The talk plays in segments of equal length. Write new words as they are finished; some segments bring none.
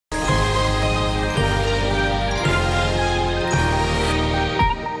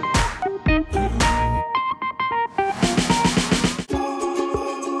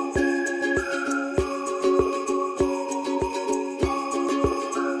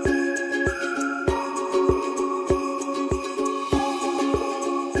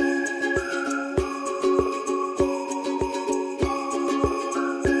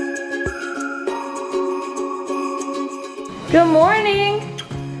Good morning.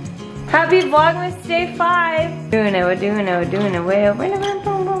 Happy Vlogmas Day 5. We're doing it. Way over.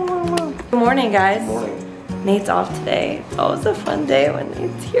 Good morning, guys. Good morning. Nate's off today. It's always a fun day when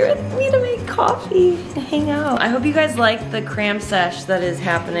Nate's here with me to make coffee and hang out. I hope you guys like the cram sesh that is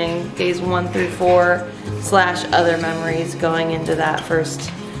happening days 1 through 4 / other memories going into that first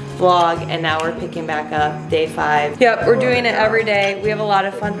vlog, and now we're picking back up day 5. Yep, we're doing it every day. We have a lot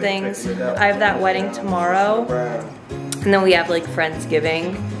of fun things. I have that wedding tomorrow, and then we have like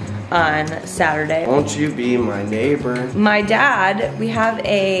Friendsgiving on Saturday. Won't you be my neighbor? My dad, we have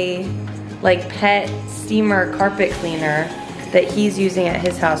a like pet steamer carpet cleaner that he's using at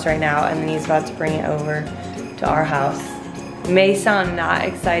his house right now, and then he's about to bring it over to our house. May sound not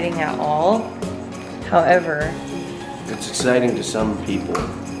exciting at all, however, It's exciting to some people.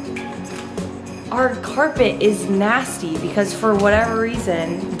 our carpet is nasty because for whatever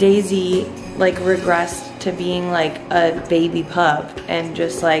reason, Daisy like regressed to being like a baby pup and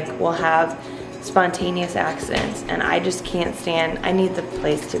just like will have spontaneous accidents, and I just can't stand, I need the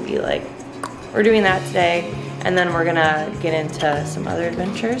place to be like, we're doing that today, and then we're gonna get into some other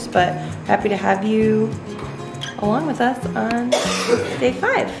adventures, but happy to have you along with us on day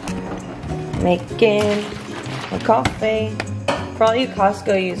 5. Making a coffee. For all you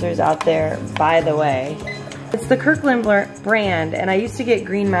Costco users out there, by the way, it's the Kirkland brand, and I used to get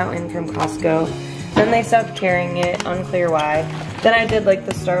Green Mountain from Costco. Then they stopped carrying it, unclear why. Then I did like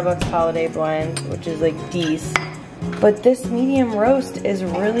the Starbucks Holiday Blend, which is like decent. But this medium roast is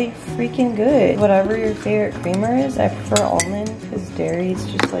really freaking good. Whatever your favorite creamer is, I prefer almond because dairy is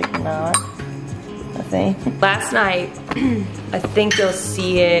just like not a thing. Last night, I think you'll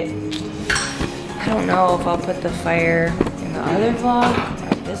see it. I don't know if I'll put the fire in the other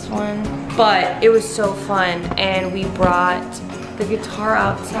vlog or this one, but it was so fun, and we brought the guitar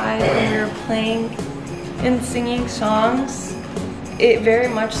outside when we were playing and singing songs. It very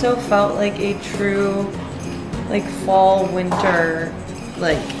much so felt like a true like fall, winter,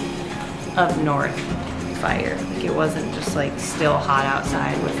 like up north fire. Like it wasn't just like still hot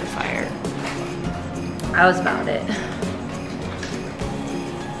outside with the fire. I was about it.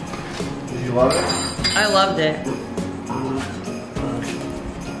 Did you love it? I loved it.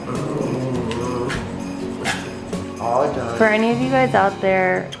 All done. For any of you guys out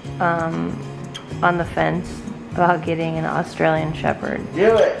there on the fence about getting an Australian Shepherd,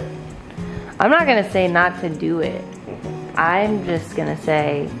 Do it. I'm not gonna say not to do it. I'm just gonna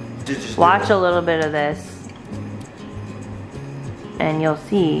say, Just watch do a little bit of this and you'll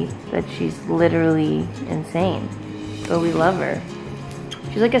see that she's literally insane. But we love her.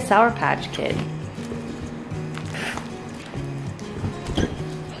 She's like a Sour Patch Kid.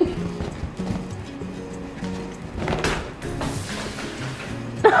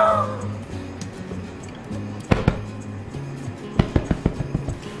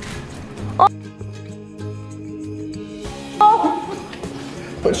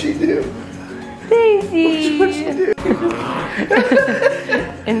 What'd she do? Daisy! What'd she do?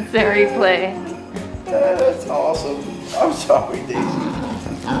 Instant replay. That's awesome. I'm sorry, Daisy.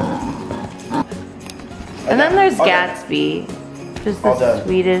 And then there's All done. Gatsby. Just All the done.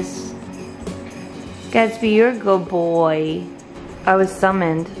 sweetest. Gatsby, you're a good boy. I was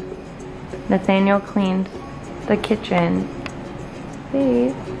summoned. Nathaniel cleaned the kitchen.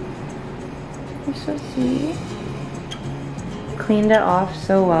 Babe. You're so sweet. Cleaned it off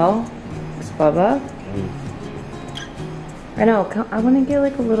so well. It's Bubba. I know, I want to get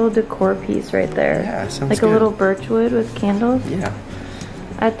like a little decor piece right there. Yeah, sounds like good. a little birchwood with candles. Yeah.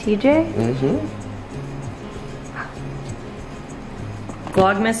 At TJ? Mm-hmm.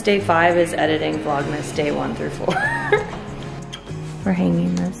 Vlogmas Day 5 is editing Vlogmas Day 1 through 4. We're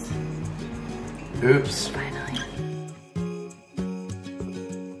hanging this. Oops. Finally.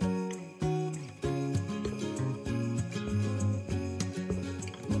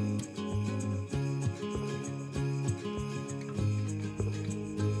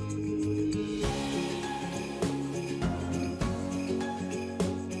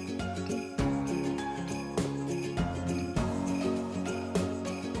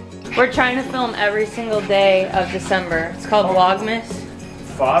 We're trying to film every single day of December. It's called Vlogmas.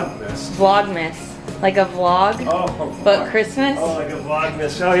 Vlogmas. Vlogmas. Like a vlog, Oh, but Christmas. oh, like a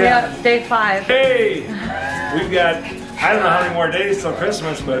Vlogmas. Oh, yeah. Yep, Day 5. Hey! We've got, I don't know how many more days till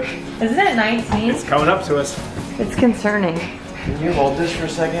Christmas, but Isn't it 19? it's coming up to us. It's concerning. Can you hold this for a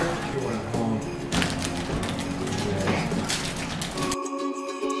second?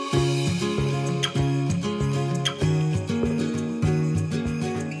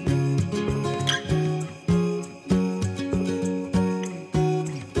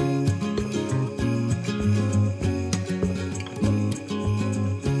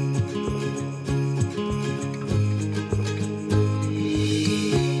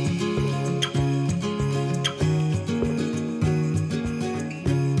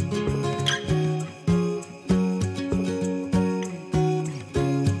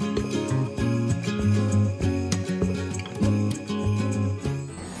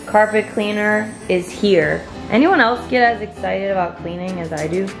 carpet cleaner is here. Anyone else get as excited about cleaning as I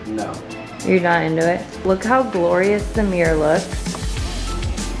do? No. You're not into it? Look how glorious the mirror looks.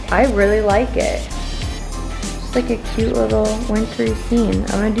 I really like it. Just like a cute little wintry scene.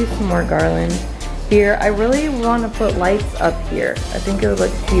 I'm gonna do some more garland here. I really want to put lights up here. I think it would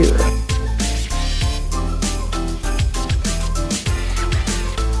look cute.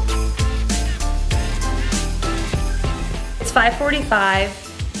 It's 5:45.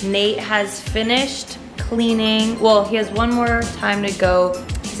 Nate has finished cleaning. Well, he has one more time to go.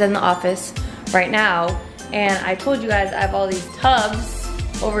 He's in the office right now. And I told you guys I have all these tubs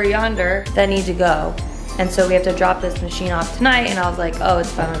over yonder that need to go. And so we have to drop this machine off tonight. And I was like, oh,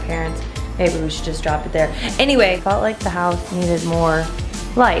 it's by my parents. Maybe we should just drop it there. Anyway, felt like the house needed more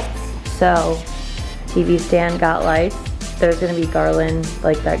lights. So TV stand got lights. There's gonna be garland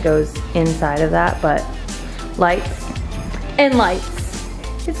like that goes inside of that, but lights and lights.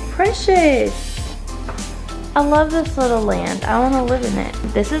 It's precious. I love this little land. I wanna live in it.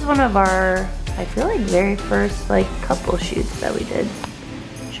 This is one of our, I feel like, very first like couple shoots that we did.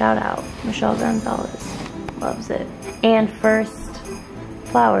 Shout out, Michelle Gonzalez. Loves it. And first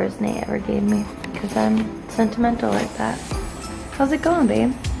flowers Nate ever gave me, because I'm sentimental like that. How's it going,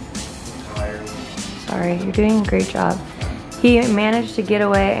 babe? Tired. Sorry, you're doing a great job. He managed to get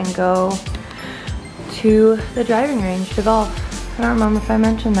away and go to the driving range to golf. I don't remember if I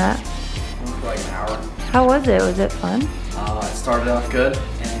mentioned that. For like an hour. How was it? Was it fun? It started off good,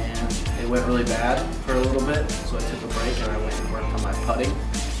 and it went really bad for a little bit, so I took a break and I went and worked on my putting.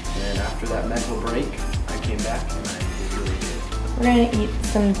 And then after that mental break, I came back and I did really good. We're gonna eat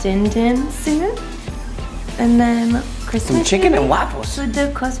some din din soon. And then Christmas. Some chicken maybe? and waffles. With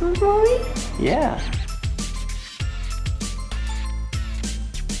the Christmas movie? Yeah.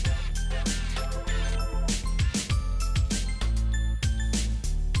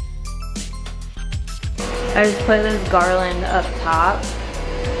 I just put this garland up top.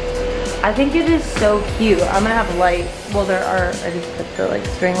 I think it is so cute. I'm gonna have light. Well, there are, I just put the like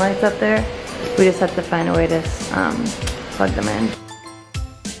string lights up there. We just have to find a way to plug them in.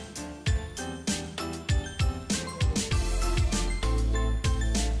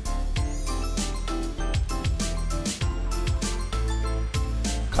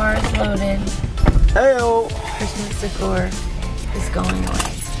 Car is loaded. Hey-o. Christmas decor is going away.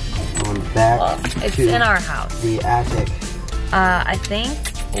 On back It's to in our house. the attic. I think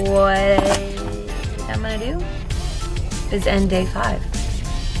what I'm gonna do is end day 5.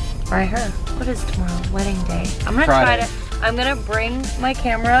 By her. What is tomorrow? Wedding day. I'm gonna Friday. I'm gonna bring my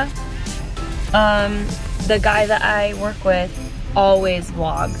camera. The guy that I work with always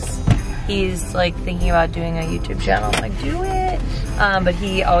vlogs. He's like thinking about doing a YouTube channel. I'm like, do it. But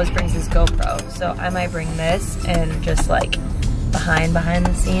he always brings his GoPro. So I might bring this and just like behind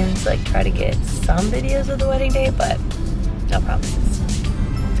the scenes, like try to get some videos of the wedding day, but no promises.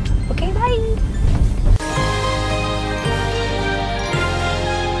 Okay, bye.